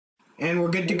and we're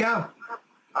good to go.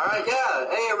 Alright, yeah.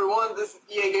 Hey everyone, this is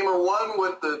EA Gamer 1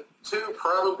 with the two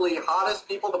probably hottest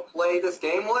people to play this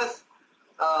game with.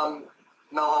 No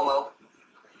homo.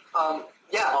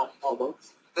 Yeah. Homo.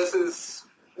 This is...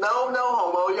 No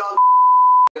homo, y'all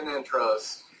in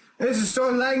intros. This is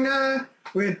Sword Lagna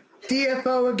with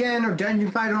DFO again, or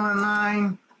Dungeon Fighter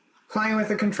Online, playing with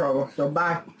the controller, so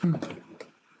bye.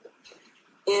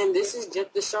 And this is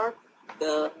Jeff the Shark,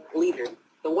 the leader,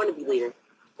 the wannabe leader.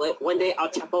 But one day I'll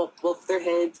chop off both their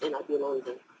heads and I'll be alone with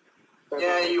them.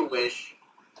 Yeah, you wish.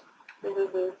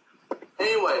 Anyway.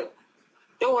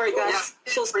 Don't worry, guys.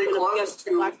 Yeah, She'll pretty close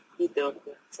to...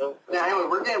 So, yeah, anyway,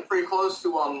 we're getting pretty close to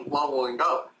leveling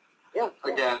up. Yeah.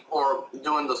 Again, or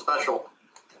doing the special.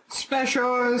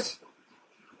 Specials!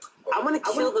 I'm gonna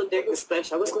kill them during the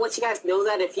special. I'm just gonna let you guys know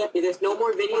that if there's no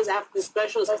more videos after the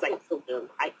special, it's because I killed them.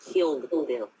 I killed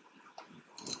them.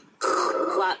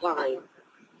 Flatline.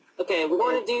 Okay, we're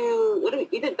going to do...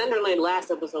 we did Thunderland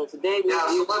last episode. Today we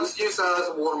so let's use that as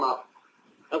a warm-up.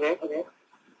 Okay.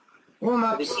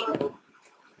 Warm-ups.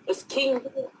 It's King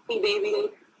Me, baby.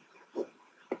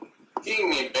 King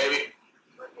Me, baby.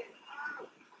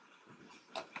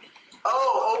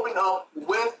 Oh, open up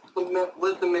with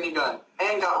the minigun.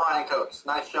 And got Ryan Coates.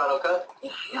 Nice shot, okay?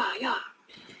 Yeah.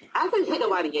 I haven't hit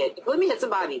nobody yet. Let me hit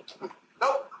somebody.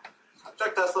 Nope.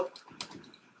 Check Tesla.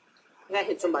 I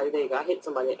hit somebody. There you go. I hit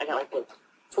somebody. I got like a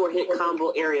 4-hit combo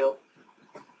aerial.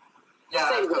 Yeah,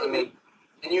 that's good to me.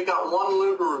 And you got one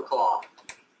Lugaru Claw.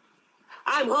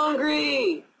 I'm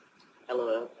hungry!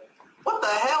 LOL. What the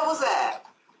hell was that?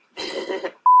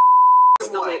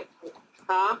 Stomach.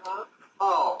 Huh?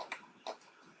 Oh,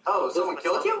 someone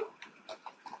killed you?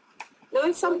 No,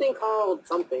 it's something called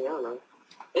something. I don't know.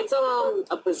 It's a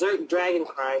berserk dragon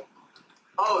cry.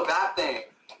 Oh, that thing.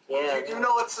 Yeah. You do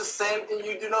know it's the same.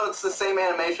 You do know it's the same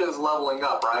animation as leveling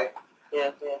up, right?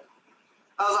 Yeah.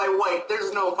 I was like, wait,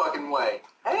 there's no fucking way.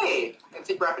 Hey,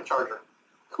 antique rapid charger.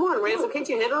 Come on, Ransom, can't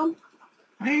you hit him?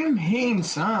 I am hitting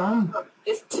some.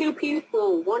 It's 2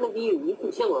 people, one of you. You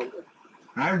can kill them.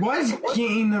 I was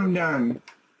getting them done.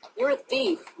 You're a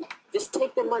thief. Just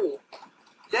take their money.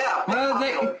 Yeah. Well,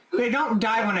 they don't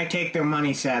die when I take their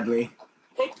money, sadly.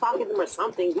 Pickpocket them or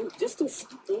something. Dude, just do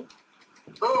something.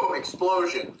 Boom,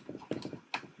 explosion.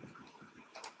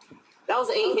 That was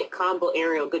an 8-hit combo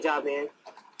aerial. Good job, man.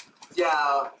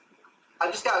 Yeah, I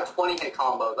just got a 20-hit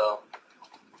combo, though.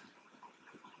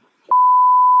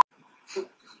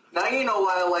 Now you know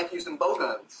why I like using bow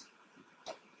guns.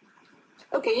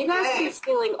 Okay, you guys keep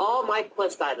stealing all my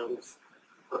quest items.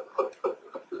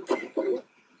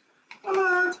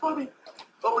 That's funny.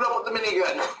 Open up with the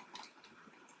minigun.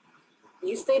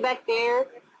 You stay back there,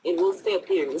 and we'll stay up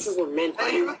here. This is what men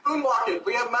Hey, you moonwalking.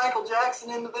 We have Michael Jackson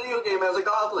in the video game as a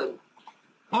goblin.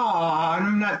 Aw, and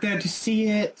I'm not there to see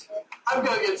it. I'm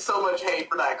gonna get so much hate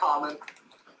for that comment.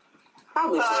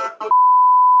 Probably so.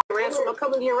 Ransom, I'm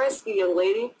coming to your rescue, young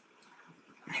lady.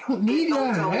 I don't need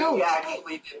Don't tell me help. he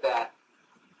actually did that.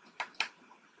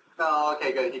 No,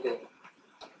 okay, good, he didn't.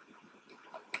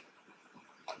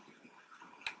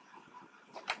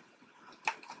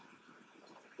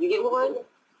 You get one,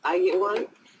 I get one.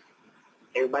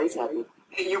 Everybody's happy.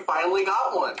 Hey, you finally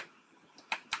got one.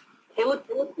 Hey, look.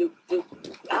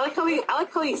 I like how we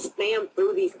spam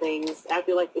through these things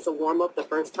after like it's a warm up the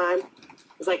first time.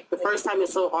 It's like the first time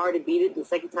it's so hard to beat it. The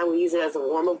second time we use it as a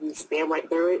warm up, we spam right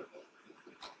through it.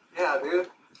 Yeah, dude.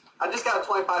 I just got a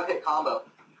 25-hit combo.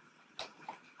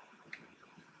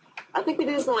 I think we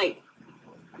did this in like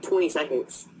 20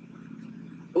 seconds.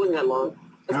 It wasn't that long.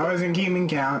 I wasn't keeping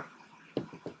count.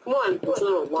 Come on, it's a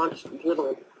little launch,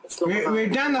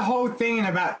 We've done the whole thing in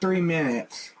about 3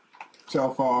 minutes so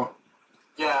far.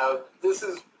 Yeah, this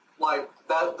is like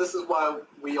that. This is why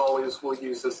we always will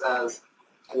use this as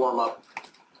warm up.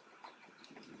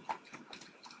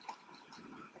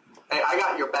 Hey, I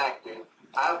got your back, dude.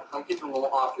 I'm keeping them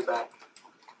off your back.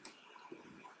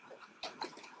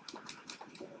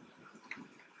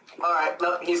 All right,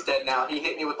 no, he's dead now. He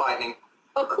hit me with lightning.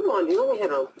 Oh, come on, dude. Let me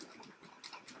hit him.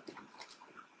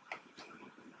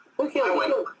 I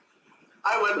win.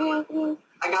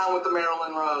 I got him with the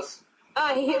Marilyn Rose.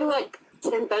 He hit me like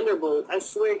 10 thunderbolts. I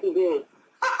swear he did.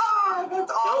 That's awesome.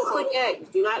 Don't click X.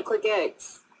 Do not click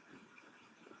X.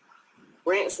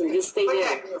 Ransom, just stay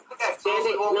dead.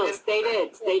 Stay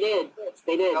dead. Stay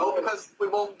dead. No, because we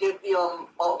won't get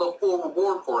the full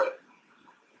reward for it.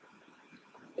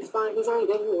 It's fine. He's already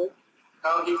dead here.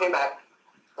 Oh, he came back.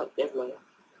 Oh, never mind.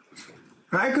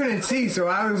 I couldn't see, so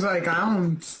I was like, I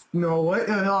don't know what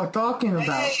they're all talking about.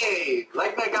 Hey,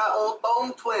 like they got old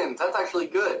bone twins. That's actually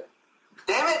good.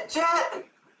 Damn it, Jet!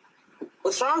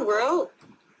 What's wrong, bro?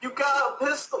 You got a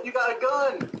pistol. You got a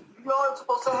gun. You aren't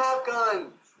supposed to have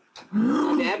guns.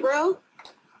 Yeah, bro?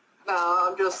 Nah,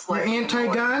 I'm just You're like...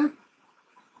 anti-gun?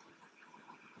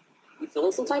 You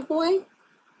feeling some type of way?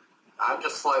 I'm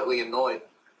just slightly annoyed,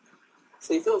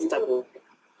 So you feel some type of way?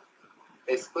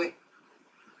 basically.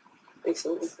 Makes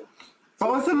sense.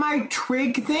 Both of my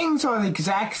twig things are the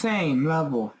exact same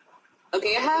level.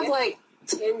 Okay, I have like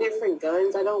 10 different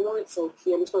guns I don't want, so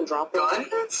here, I'm just gonna drop them.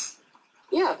 Guns?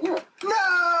 Yeah. No!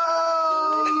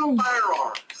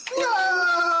 Firearms.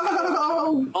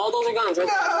 No! All those are guns, right?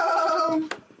 No!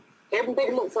 Here, pick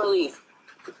them up before I leave.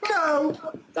 No!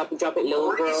 Drop it,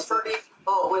 little Three girl. sturdy...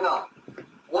 Oh, wait, no.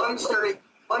 One sturdy...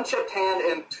 One chipped hand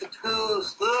and two...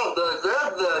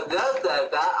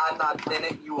 I'm not in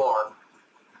it, you are.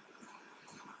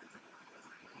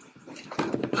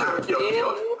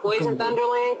 Damn, Poison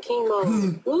Thunderland, King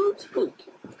Mode. Woot, woot.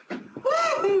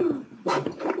 Woohoo!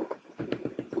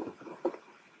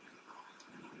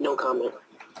 No comment.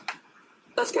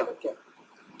 Let's go.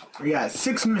 We got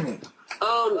 6 minutes.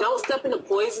 Don't step into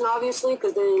poison, obviously,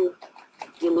 because then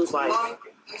you lose life. Well,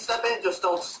 you step in, just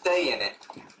don't stay in it.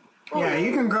 Yeah,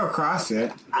 you can go across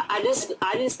it. I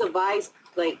just advise,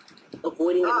 like,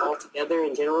 avoiding it altogether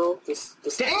in general. Just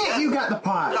Dang it, you got the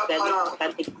pot.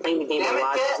 that they playing the game a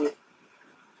lot.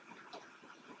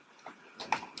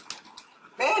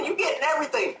 Man, you getting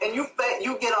everything, and you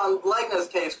get on Legna's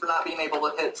case for not being able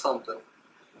to hit something.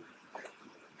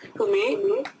 Who,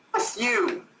 me? That's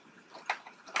you.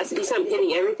 I said you said I'm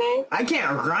hitting everything? I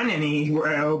can't run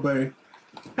anywhere, but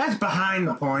that's behind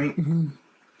the point.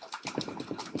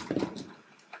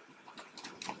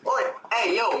 Oi,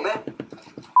 hey, yo, man.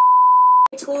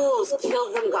 Tools,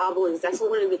 kill them goblins. That's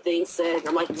what one of the things said.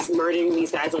 I'm like just murdering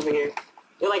these guys over here.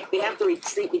 They're like, they have to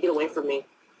retreat to get away from me.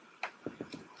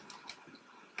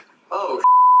 Oh,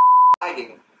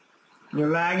 lagging. You're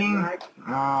lagging?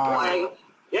 Oh.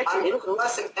 You're actually I'm innocent.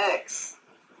 pressing X.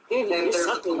 Dude, and you're there's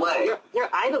a sucking. delay. Your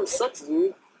item sucks,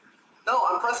 dude. No,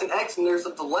 I'm pressing X and there's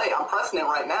a delay. I'm pressing it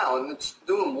right now and it's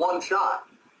doing one shot.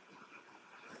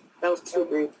 That was too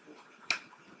brief.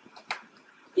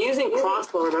 Using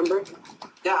crossbow, remember?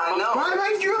 Yeah, I know. Why am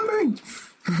I jumping?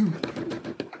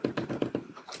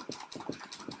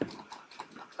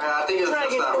 I think it's just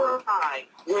Dragon that word. High.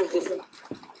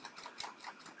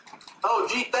 Oh,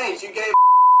 gee, thanks. You gave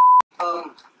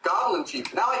Goblin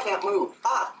Chief. Now I can't move.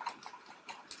 Ah.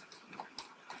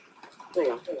 There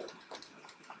you go.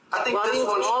 I think Well, this these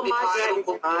one all should be my titled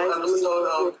dragons, guys. episode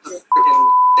of the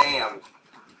freaking Damned.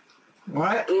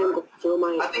 What? And kill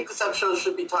my... I think this episode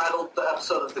should be titled the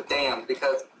episode of the Damned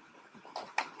because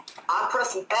I'm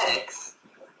pressing X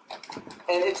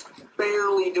and it's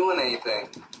barely doing anything.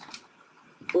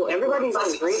 Well, everybody's on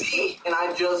Pressing great. C, and I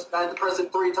had to press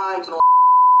it 3 times and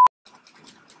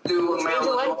do a Change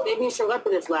your weapon. Maybe it's your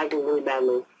weapon that's lagging really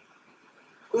badly.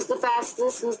 Who's the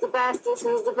fastest? Who's the fastest?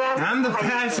 Who's the fastest? I'm the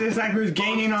fastest. I was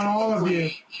gaining on all of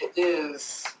you. It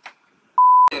is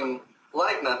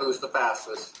Legna who's the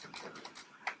fastest.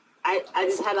 I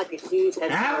just had like a huge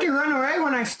head I have start. to run away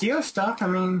when I steal stuff. I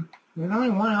mean, there's only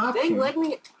one Dang, option. let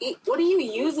me eat. What are you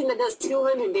using that does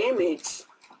 200 damage?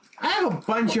 I have a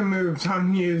bunch of moves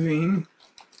I'm using.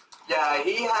 Yeah,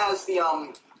 he has the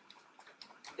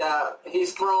yeah,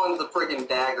 he's throwing the friggin'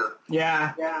 dagger.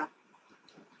 Yeah.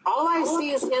 All I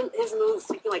see is his moves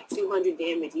taking like 200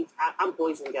 damage each. I'm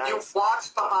poisoned, guys. You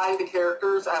watch behind the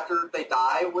characters after they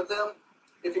die with him.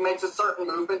 If he makes a certain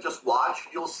movement, just watch.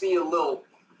 You'll see a little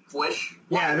flish.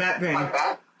 Yeah, that thing. Like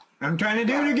that. I'm trying to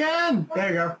do it again. There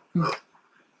you go.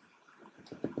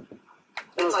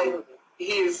 It's like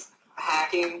he's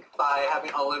hacking by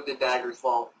having unlimited daggers.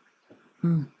 Well,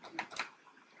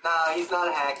 nah, he's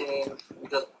not hacking. He's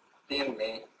just being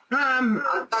me. I'm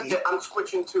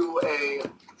switching to a...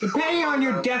 Depending on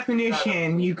your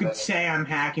definition, you could say I'm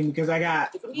hacking because I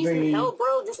got If you need some help,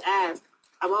 bro, just ask.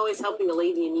 I'm always helping a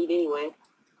lady in need anyway.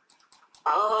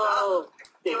 Oh,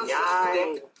 It big was just a guy.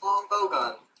 damn long bow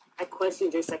gun. I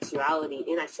questioned your sexuality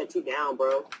and I shut you down,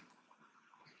 bro.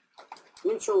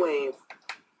 Neutral wave.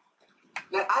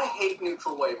 Now, I hate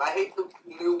neutral wave. I hate the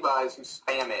new guys who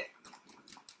spam it.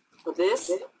 With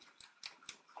this,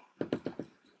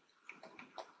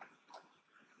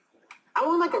 I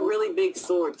want like a really big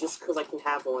sword just because I can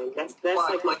have one. That's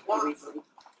like my what? reason.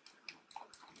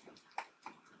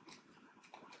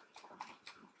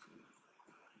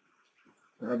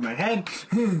 Rub my head.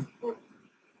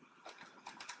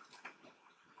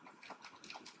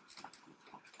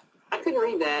 I couldn't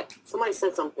read that. Somebody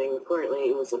said something. Apparently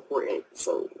it was important.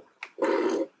 So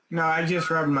No, I just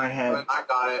rubbed my head. But I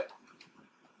got it.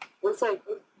 what's that?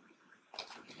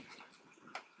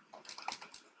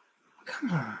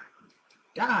 Come on.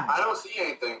 God. I don't see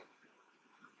anything.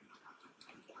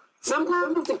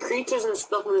 Sometimes the creatures and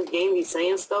stuff in this game be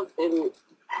saying stuff, and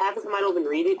half the time I don't even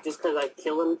read it just because I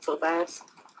kill them so fast.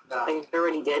 No. Like, they're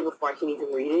already dead before I can even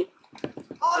read it.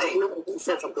 Oh, He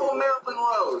said something. Marilyn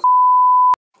Rose.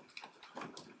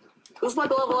 Who's about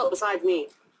to level up besides me?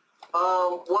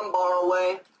 1 bar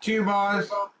away. 2 bars.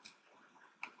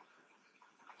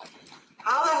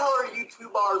 How the hell are you 2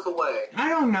 bars away? I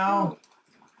don't know.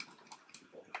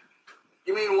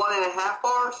 You mean 1.5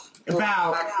 bars?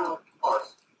 About. Actual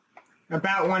bars.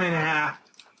 About 1.5.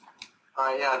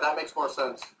 Alright, yeah, that makes more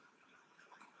sense.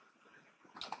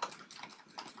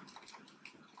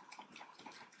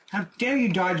 How dare you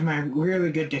dodge my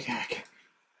really good attack?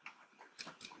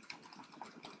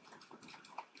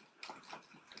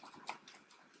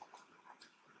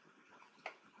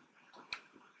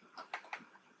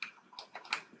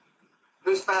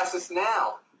 Who's fastest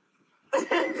now?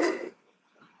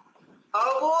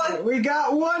 Oh boy! We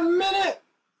got 1 minute!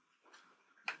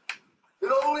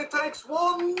 It only takes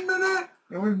 1 minute!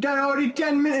 And we've done already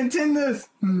 10 minutes in this!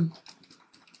 Oi!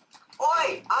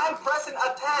 I'm pressing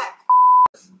attack!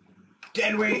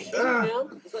 Dead weight! Just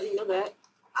let you know that.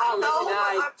 I Oh,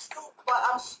 know, but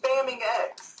I'm spamming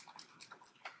X.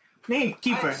 Hey,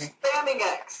 keeper. I'm spamming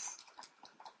X.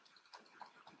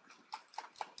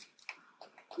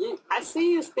 I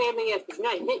see you spamming it, but you're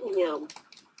not hitting him.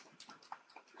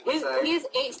 His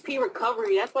HP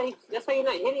recovery. That's why you're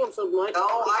not hitting him so much. No,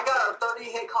 I got a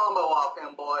 30-hit combo off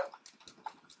him, boy.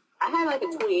 I had like a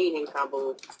 28-hit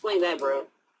combo. Explain that, bro.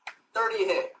 30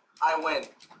 hit. I win.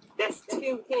 That's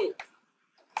 2 hits.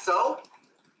 So?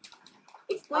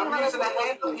 Explain I'm how using a that's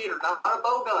handle gonna help you. heater, not a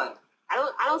bow gun. I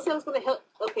don't say I was gonna help.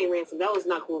 Okay, Ransom, that was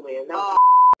not cool, man. No,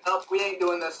 we ain't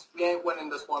doing this. We ain't winning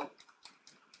this one.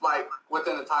 Like,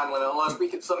 within the time limit, unless we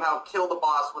can somehow kill the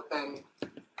boss within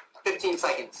 15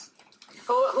 seconds.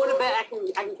 Who would bet I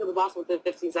can kill the boss within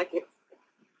 15 seconds?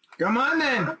 Come on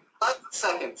then! 11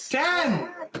 seconds. 10!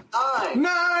 9!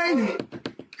 9!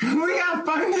 We gotta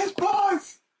find this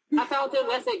boss! I found him.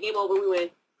 That's it. Game over. We win.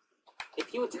 If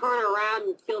he would turn around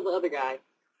and kill the other guy.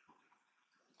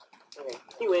 Okay,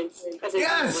 he wins. That's it.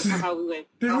 Yes! That's how we win.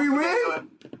 Did we win?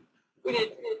 We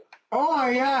did. Oh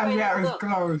yeah, it was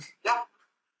close. Yeah.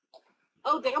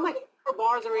 Oh, dang, I'm like 4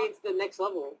 bars already to the next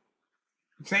level.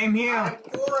 Same here. I'm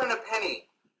 4 and a penny.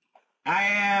 I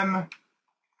am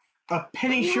a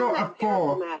penny You short have of that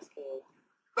miracle 4. mask, kid.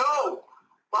 No!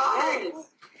 Mine! Yes.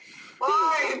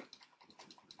 Mine!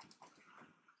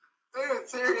 Dude,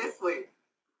 seriously.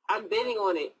 I'm bidding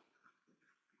on it.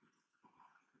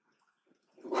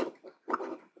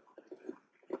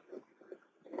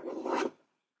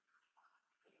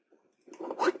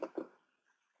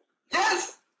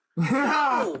 Yes!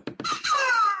 No!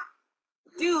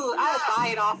 Dude, I'll buy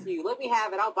it off you. Let me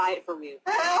have it. I'll buy it from you.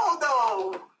 Hell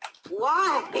no!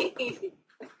 Why?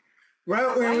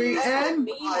 Well, when we end...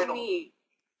 Me.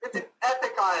 It's an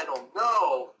epic item.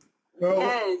 No. Well,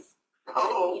 Yes. Let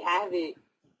No. me have it.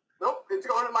 Nope, it's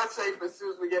going to my safe as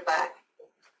soon as we get back.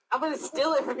 I'm gonna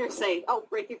steal it from your safe. I'll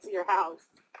break into your house.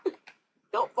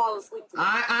 Don't fall asleep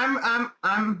tonight.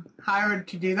 I'm hired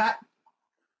to do that.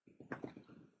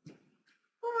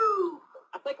 Woo.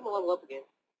 I think I'm gonna level up again.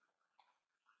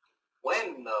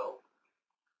 When, though?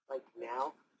 Like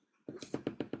now.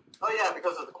 Oh, yeah,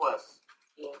 because of the quest.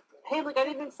 Yeah. Hey, look, I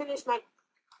didn't even finish my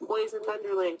Poison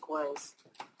Thunderland quest.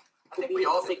 I think Could we be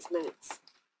all in 6 minutes.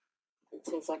 In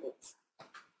 10 seconds.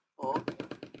 Oh.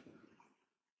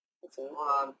 That's it.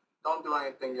 Hold on. Don't do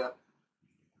anything yet.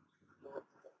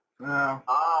 Oh.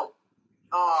 Oh.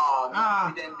 Oh, no,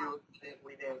 Ah.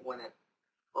 we didn't win it.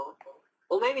 Oh.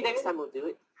 Well, maybe next time we'll do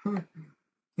it.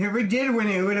 If we did win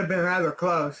it would have been rather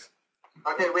close.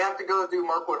 Okay, we have to go do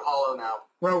Mirkwood Hollow now.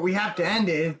 Well, we have to end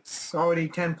it. It's already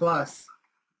 10 plus.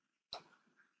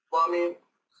 Well, I mean,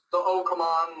 the Oh Come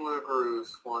On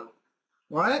Lugarus one.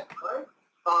 What?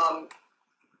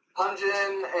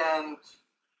 Punjin and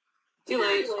Too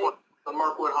late. the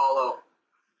Mirkwood Hollow.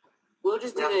 We'll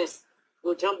just do this.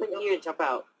 We'll jump in here and jump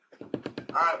out.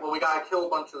 Alright, well, we gotta kill a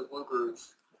bunch of Lugarus.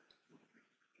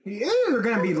 These are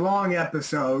going to be long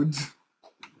episodes.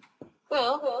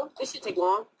 Well, this should take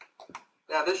long.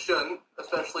 Yeah, this shouldn't,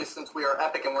 especially since we are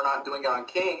epic and we're not doing it on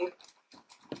King.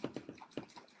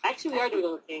 Actually, we are doing it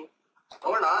on King.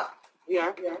 No, we're not. We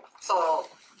are. So,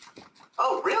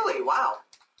 oh, really? Wow.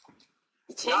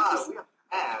 Change God, this, we are you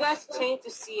ass. guys should change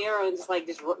to Sierra and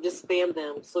just spam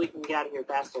them so we can get out of here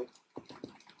faster.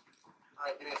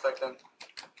 Alright, give me a second.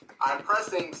 I'm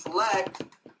pressing select.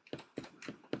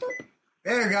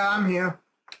 There you go, I'm here.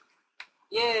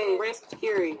 Yay, Ransom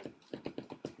Security.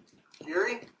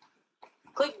 Fury?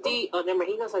 Click D. Oh, never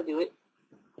mind. He knows how to do it.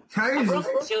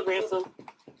 Shield ransom.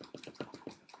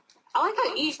 I like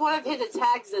how each one of his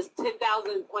attacks does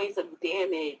 10,000 points of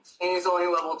damage. And he's only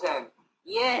level 10.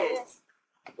 Yes.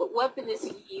 What weapon is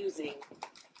he using?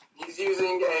 He's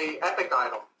using a epic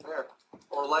item. There.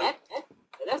 Or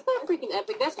That's not freaking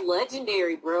epic. That's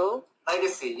legendary, bro.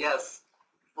 Legacy, yes.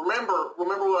 Remember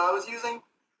what I was using?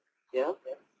 Yeah.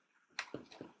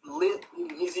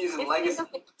 He's using Legacy.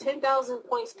 Like 10,000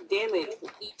 points of damage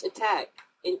for each attack.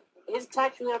 And his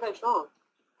attacks really not that strong.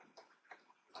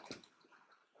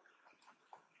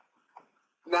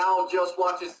 Now just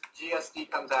watch as GSD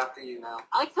comes after you now.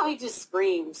 I like how he just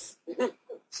screams.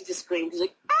 She just screams. She's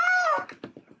like, ah!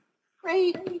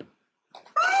 Right.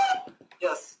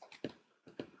 Yes.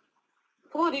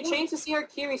 Come on, dude, change to CR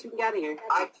Curious so we can get out of here.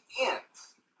 I can't.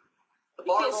 The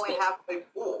bar is only halfway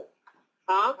full.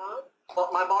 Huh?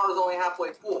 But my bar is only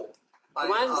halfway full.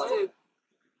 Mine's too.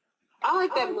 I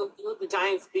like that move with the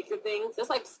giant speaker things. That's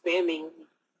like spamming.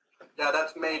 Yeah,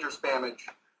 that's major spammage.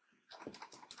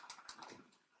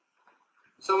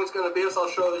 Someone's gonna beat us, I'll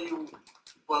show you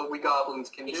what we goblins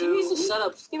can do. She needs to shut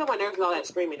up. She's getting on my nerves with all that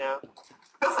screaming now.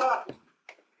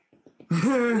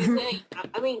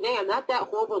 I mean, dang, I'm not that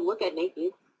horrible to look at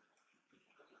naked.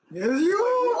 Yes, you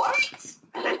are.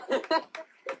 What?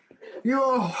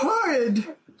 You're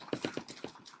horrid.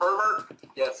 Pervert?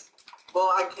 Yes. Well,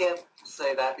 I can't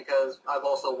say that because I've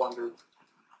also wondered.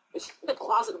 She's in the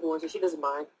closet whore, so she doesn't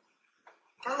mind.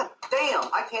 God damn,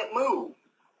 I can't move.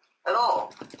 At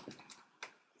all.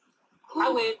 I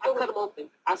win. I cut him open.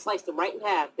 I sliced him right in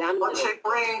half. Down the middle. Chick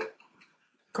ring.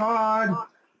 God.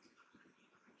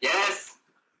 Yes.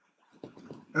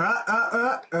 Watch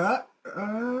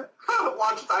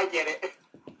I get it.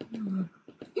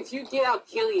 If you get, I'll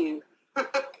kill you.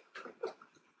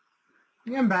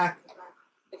 I'm back.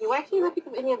 Okay, why can't you not pick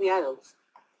up any of the items?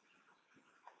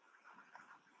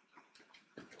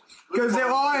 Because they're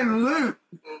all in loot.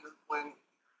 When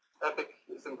Epic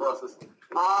is in process.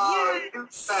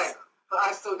 Yes! But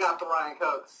I still got the Ryan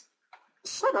Cokes.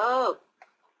 Shut up.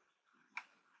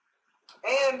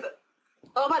 And...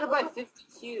 Oh, I'm about to buy 50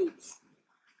 cubes.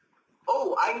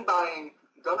 Oh, I'm buying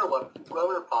gunner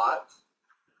pots.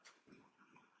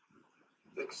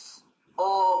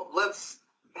 Oh, let's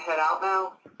head out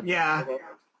now. Yeah. Okay.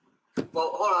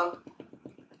 Well, hold on.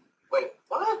 Wait,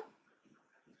 what?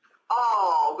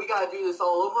 Oh, we gotta do this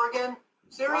all over again?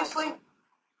 Seriously?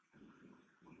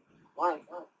 Why?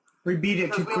 We beat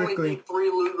it too Because we only quickly. need 3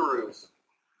 Lugaroos.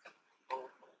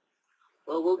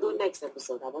 Well, we'll do it next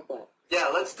episode. How about that? Yeah,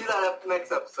 let's do that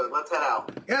next episode. Let's head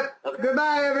out. Yep. Okay.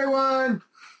 Goodbye, everyone.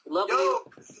 Love you.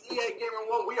 Yo, CA Gamer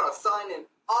 1, we are signing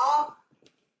off.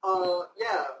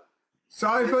 Yeah.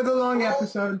 Sorry for the long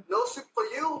episode. No soup for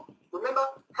you. Remember,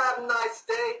 have a nice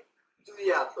day. Do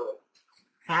the outro.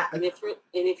 And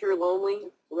if you're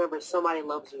lonely, remember somebody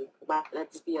loves you. It might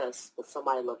not just be us, but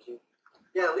somebody loves you.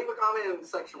 Yeah, leave a comment in the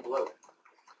section below.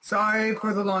 Sorry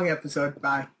for the long episode.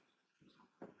 Bye.